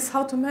problem is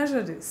how to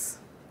measure this,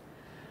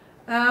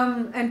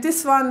 and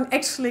this one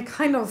actually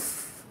kind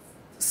of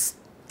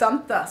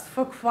stumped us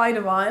for quite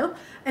a while.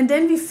 And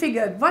then we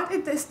figured what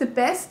it is the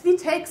best. We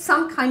take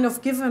some kind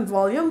of given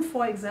volume,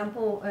 for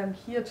example,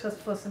 here just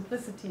for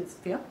simplicity, it's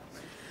sphere.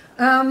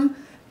 And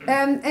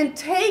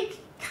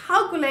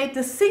calculate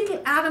the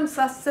single atom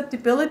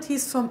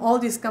susceptibilities from all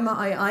these gamma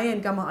II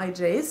and gamma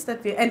IJs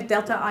and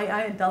delta II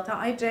and delta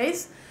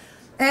IJs,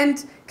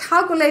 and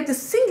calculate the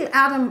single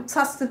atom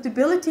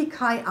susceptibility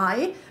chi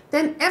I,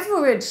 then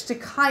average the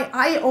chi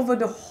I over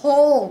the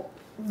whole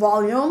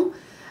volume,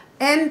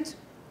 and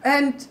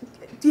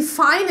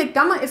define a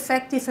gamma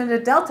effective and a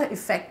delta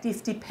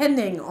effective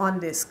depending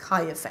on this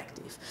chi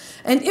effective.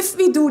 And if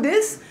we do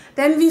this,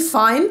 then we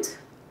find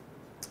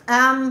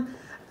an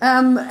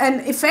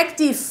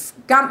effective,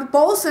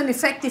 both an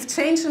effective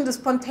change in the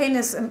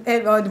spontaneous,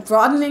 or the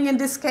broadening in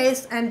this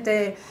case, and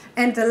the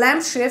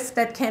lamp shift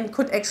that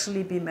could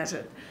actually be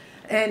measured.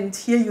 And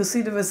here you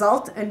see the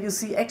result, and you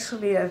see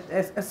actually a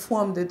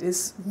form that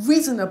is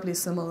reasonably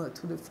similar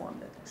to the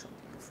form that I showed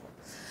you before.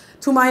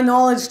 To my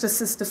knowledge,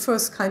 this is the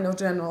first kind of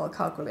general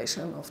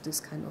calculation of this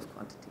kind of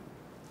quantity.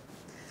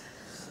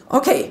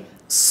 Okay,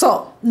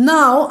 so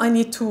now I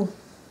need to,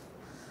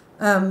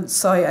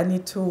 I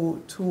need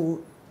to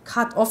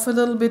cut off a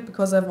little bit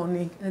because I've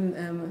only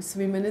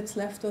 3 minutes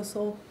left or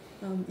so,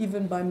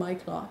 even by my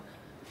clock,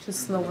 which is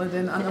slower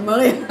than Anna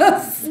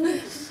Maria's.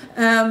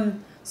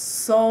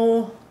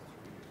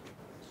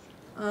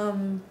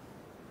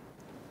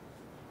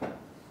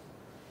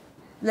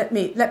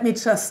 Let me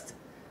just.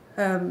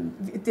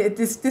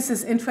 This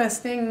is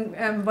interesting.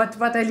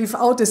 What I leave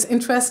out is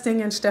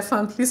interesting, and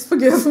Stefan, please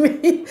forgive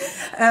me.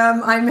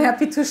 I'm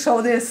happy to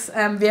show this,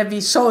 where we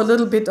show a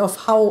little bit of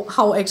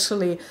how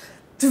actually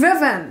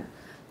driven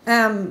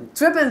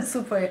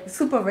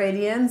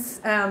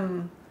superradiance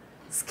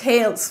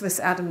scales with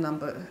atom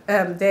number.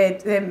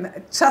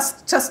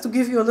 Just to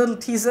give you a little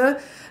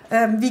teaser,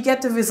 we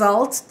get a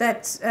result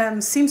that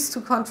seems to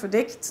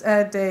contradict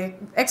the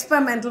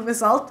experimental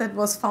result that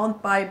was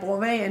found by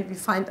Brouwer, and we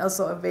find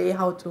also a way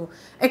how to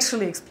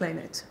actually explain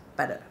it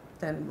better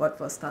than what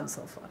was done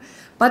so far.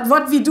 But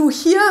what we do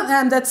here,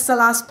 and that's the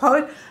last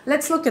part,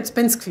 let's look at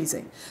spin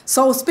squeezing.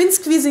 So spin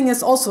squeezing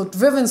is also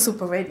driven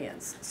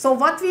superradiance. So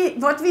what we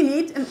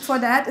need for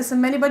that is a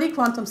many-body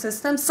quantum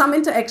system, some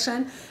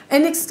interaction,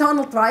 an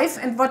external drive,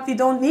 and what we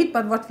don't need,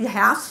 but what we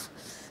have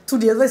to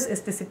deal with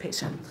is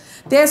dissipation.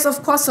 There's,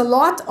 of course, a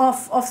lot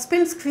of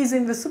spin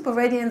squeezing with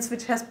superradiance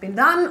which has been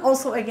done,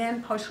 also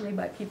again partially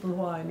by people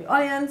who are in the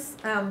audience,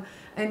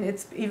 and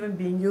it's even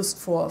being used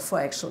for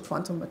actual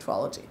quantum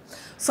metrology.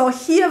 So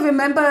here,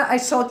 remember, I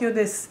showed you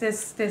this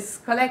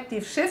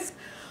collective shift.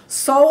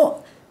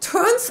 So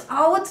turns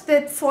out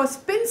that for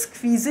spin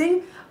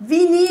squeezing,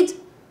 we need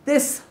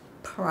this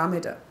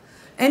parameter.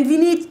 And we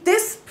need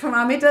this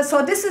parameter.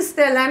 So this is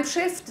the lamp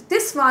shift.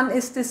 This one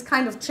is this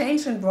kind of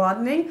change in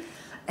broadening.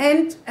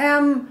 And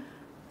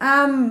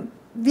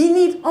we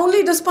need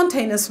only the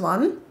spontaneous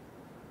one.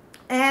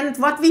 And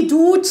what we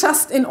do,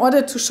 just in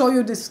order to show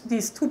you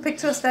these two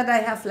pictures that I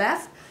have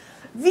left,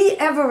 we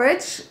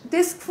average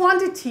this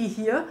quantity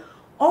here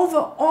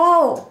over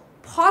all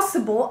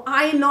possible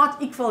I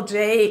not equal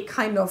J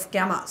kind of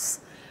gammas.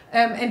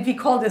 and we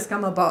call this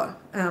gamma bar.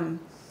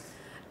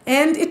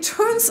 And it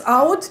turns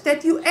out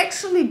that you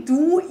actually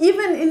do,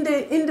 even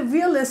in the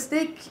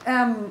realistic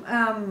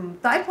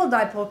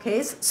dipole-dipole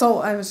case.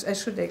 So I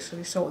should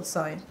actually show it.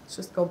 Sorry,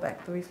 just go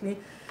back briefly.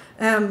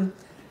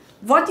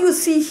 What you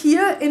see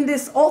here in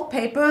these old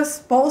papers,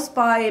 both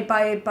by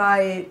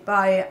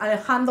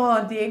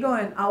Alejandro, Diego,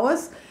 and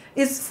ours,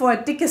 is for a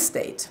Dicke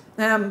state.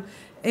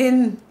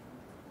 In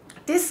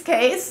this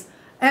case,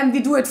 we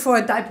do it for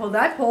a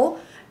dipole-dipole,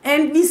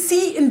 and we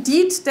see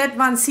indeed that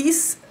one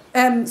sees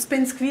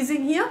spin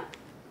squeezing here.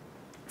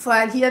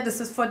 For here,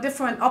 this is for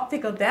different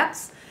optical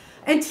depths.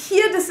 And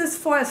here, this is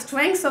for a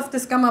strength of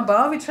this gamma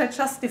bar, which I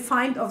just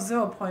defined of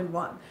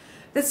 0.1.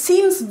 That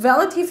seems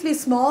relatively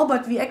small,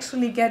 but we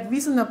actually get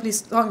reasonably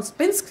strong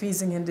spin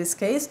squeezing in this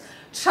case.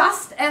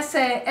 Just as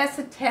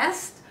a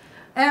test,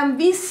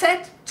 we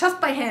set, just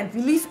by hand,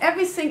 we leave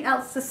everything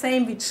else the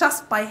same, we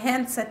just by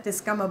hand set this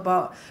gamma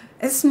bar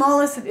as small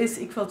as it is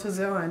equal to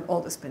 0, and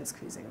all the spin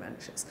squeezing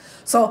vanishes.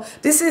 So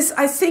this is,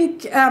 I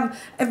think,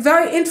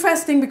 very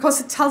interesting because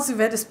it tells you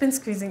where the spin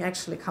squeezing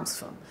actually comes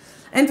from.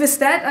 And with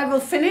that, I will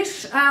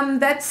finish.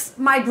 That's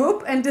my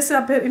group, and these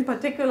are in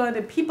particular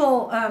the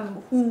people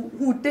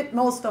who did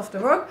most of the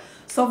work.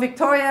 So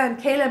Victoria and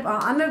Caleb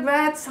are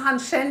undergrads. Han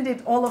Shen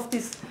did all of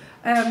these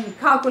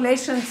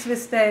calculations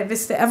with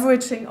the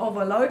averaging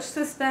over large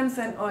systems,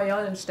 and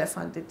Oriol and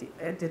Stefan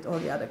did all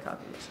the other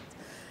calculations.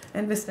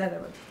 And with that, I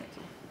will thank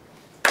you.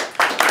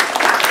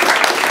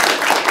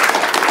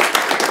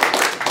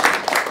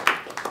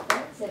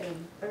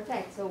 Excellent.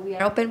 Perfect. So we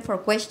are open for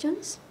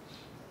questions.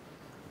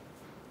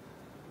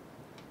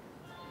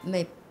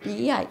 Maybe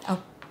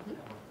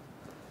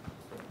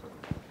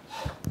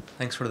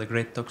Thanks for the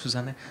great talk,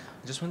 Susanne. I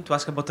just want to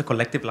ask about the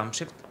collective lamp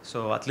shift.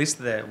 So at least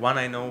the one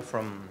I know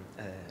from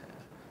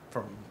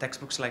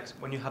textbooks, like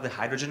when you have the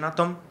hydrogen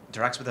atom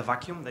interacts with the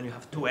vacuum, then you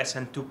have 2s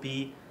and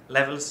 2p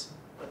levels,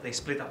 but they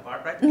split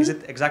apart, right? Mm-hmm. Is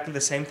it exactly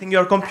the same thing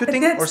you're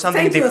computing or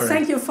something different?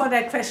 Thank you for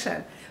that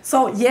question.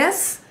 So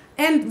yes.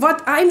 And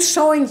what I'm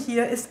showing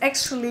here is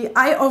actually,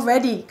 I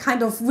already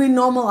kind of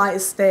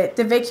renormalized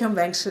the vacuum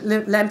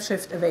lamp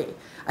shift away.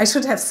 I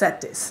should have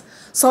said this.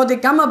 So the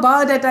gamma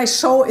bar that I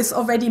show is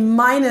already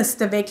minus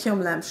the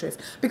vacuum lamp shift.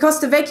 Because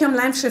the vacuum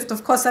lamp shift,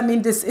 of course, I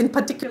mean this in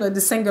particular,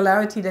 the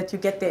singularity that you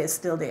get there is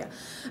still there.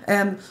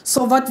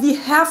 So what we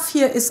have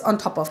here is on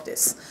top of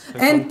this. So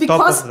and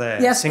because,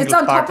 yes, it's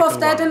on top of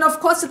that, one. and of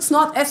course it's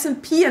not S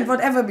and P and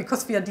whatever,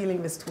 because we are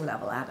dealing with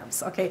two-level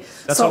atoms. Okay.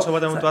 That's so, also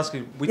what I want to ask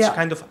you. Which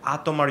kind of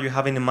atom are you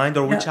having in mind,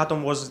 or which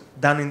atom was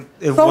done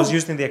in was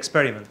used in the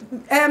experiment?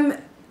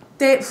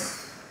 The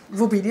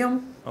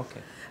rubidium.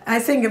 Okay. I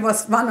think it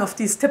was one of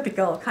these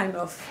typical kind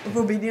of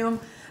rubidium.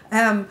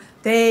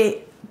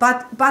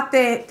 But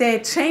the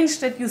change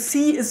that you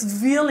see is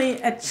really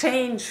a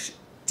change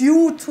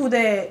due to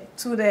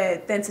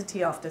the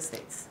density of the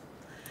states,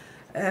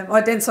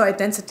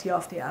 density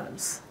of the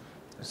atoms.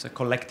 It's a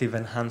collective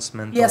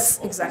enhancement. Yes,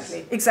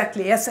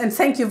 exactly. Yes, and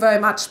thank you very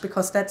much,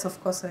 because that's of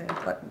course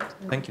important.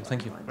 Thank you.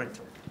 Great.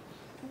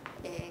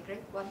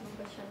 Great. One more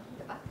question in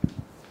the back.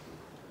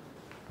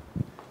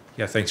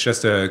 Yeah, thanks.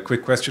 Just a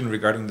quick question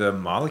regarding the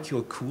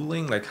molecule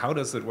cooling. Like, how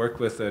does it work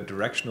with the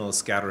directional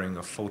scattering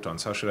of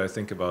photons? How should I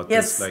think about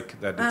this? Like,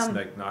 that it's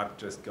like not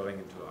just going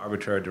into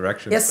arbitrary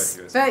directions. Yes,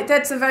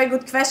 that's a very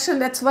good question.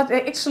 That's what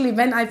actually,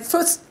 when I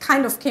first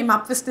kind of came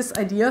up with this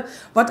idea,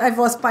 what I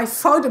was by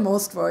far the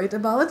most worried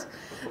about.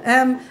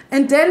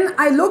 And then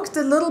I looked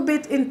a little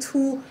bit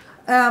into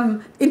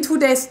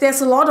this.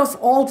 There's a lot of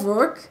old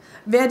work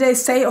where they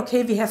say,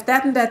 okay, we have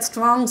that and that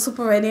strong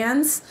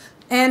superradiance,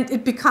 and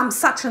it becomes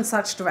such and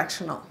such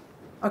directional,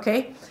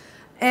 okay?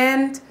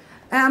 And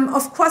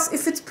of course,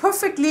 if it's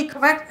perfectly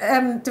correct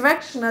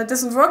directional, it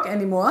doesn't work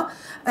anymore.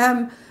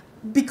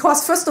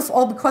 Because first of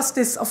all, because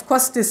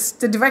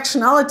the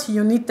directionality,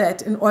 you need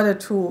that in order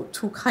to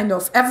kind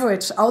of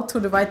average out to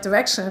the right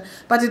direction,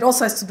 but it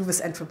also has to do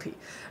with entropy,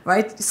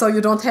 right? So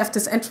you don't have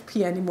this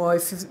entropy anymore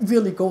if it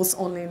really goes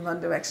only in one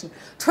direction.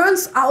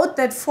 Turns out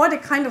that for the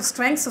kind of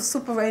strengths of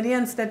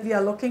superradiance that we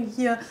are looking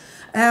here,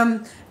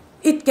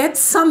 it gets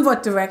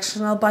somewhat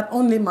directional, but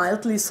only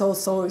mildly so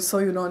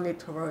you don't need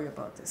to worry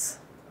about this.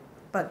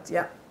 But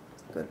yeah,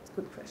 good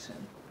question.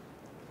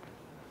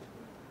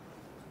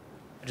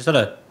 I just had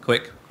a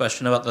quick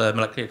question about the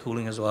molecular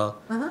cooling as well.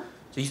 So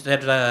you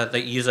said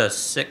they use a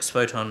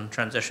 6-photon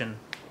transition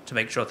to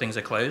make sure things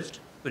are closed,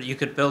 but you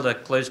could build a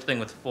closed thing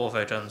with 4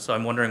 photons. So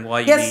I'm wondering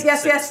why you need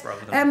 6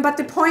 rather than... But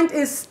the point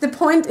is,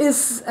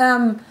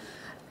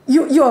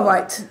 you are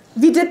right.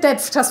 We did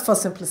that just for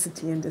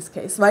simplicity in this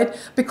case, right?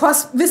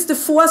 Because with the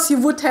 4s, you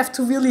would have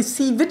to really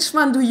see which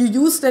one do you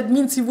use. That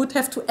means you would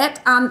have to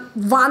add on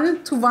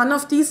 1 to one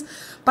of these.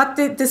 But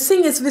the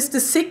thing is, with the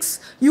 6,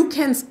 you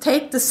can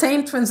take the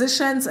same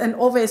transitions and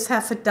always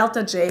have a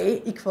delta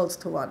J equals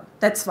to 1.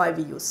 That's why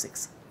we use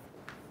 6.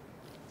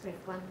 Great.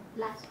 One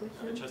last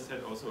question. I just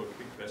had also a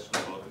quick question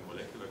about the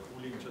molecular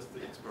cooling, just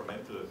the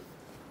experimental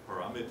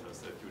parameters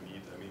that you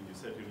need. I mean, you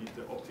said you need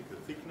the optical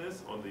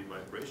thickness on the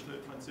vibrational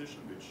transition,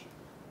 which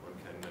one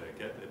can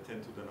get at 10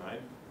 to the 9.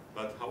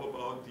 But how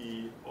about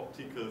the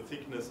optical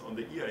thickness on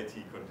the EIT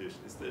condition?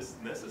 Is this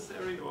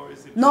necessary, or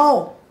is it?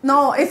 No,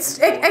 it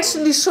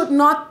actually should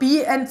not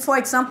be. And for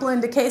example,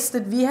 in the case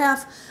that we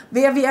have,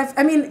 where we have,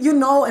 I mean, you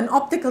know, an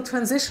optical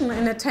transition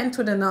in a 10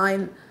 to the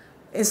 9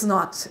 is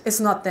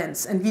not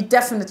dense, and we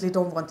definitely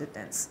don't want it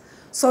dense.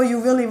 So you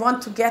really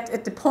want to get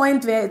at the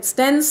point where it's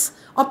dense,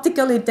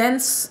 optically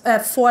dense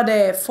for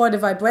the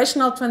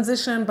vibrational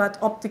transition, but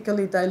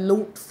optically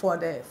dilute for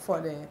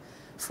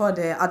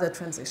the other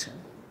transition.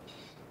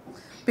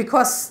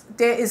 Because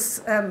there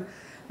is,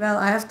 well,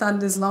 I have done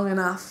this long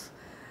enough.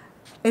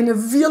 In a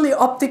really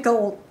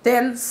optical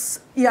dense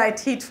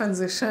EIT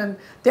transition,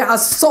 there are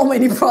so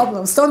many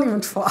problems. Don't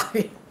even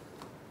try.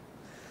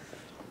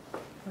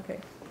 Okay.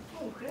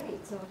 Oh,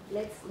 great. So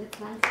let's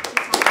Thank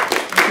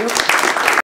you.